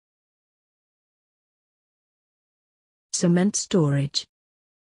Cement storage.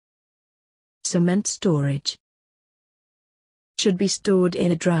 Cement storage should be stored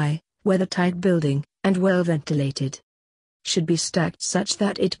in a dry, weathertight building, and well ventilated. Should be stacked such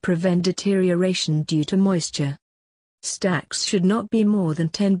that it prevent deterioration due to moisture. Stacks should not be more than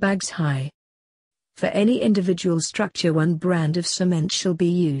 10 bags high. For any individual structure, one brand of cement shall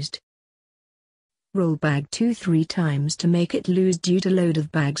be used. Roll bag 2-3 times to make it loose due to load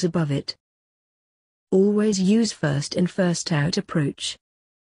of bags above it. Always use first in first out approach.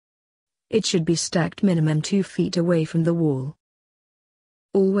 It should be stacked minimum 2 feet away from the wall.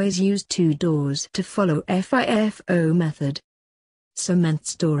 Always use 2 doors to follow FIFO method. Cement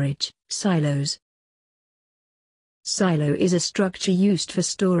storage, silos. Silo is a structure used for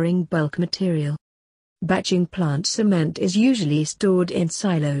storing bulk material. Batching plant cement is usually stored in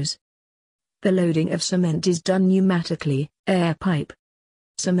silos. The loading of cement is done pneumatically, air pipe.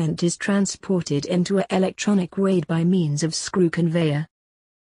 Cement is transported into an electronic weighed by means of screw conveyor.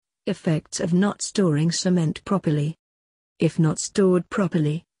 Effects of not storing cement properly. If not stored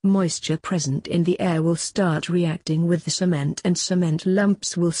properly, moisture present in the air will start reacting with the cement and cement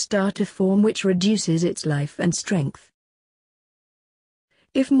lumps will start to form, which reduces its life and strength.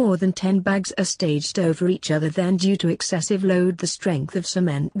 If more than 10 bags are staged over each other, then due to excessive load the strength of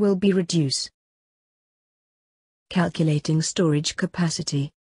cement will be reduced. Calculating storage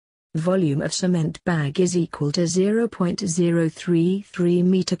capacity. Volume of cement bag is equal to 0.033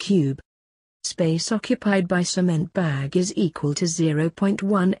 meter cube. Space occupied by cement bag is equal to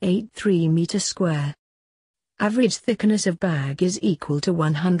 0.183 meter square. Average thickness of bag is equal to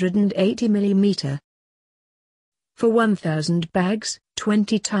 180 mm. For 1000 bags,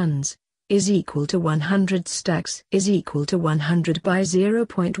 20 tons, is equal to 100 stacks is equal to 100 by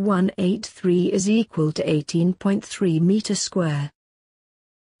 0.183 is equal to 18.3 meter square.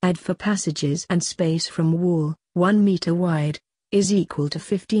 Add for passages and space from wall, 1 meter wide, is equal to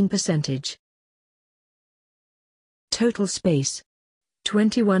 15%. Total space.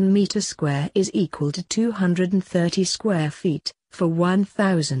 21 meter square is equal to 230 square feet, for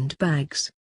 1000 bags.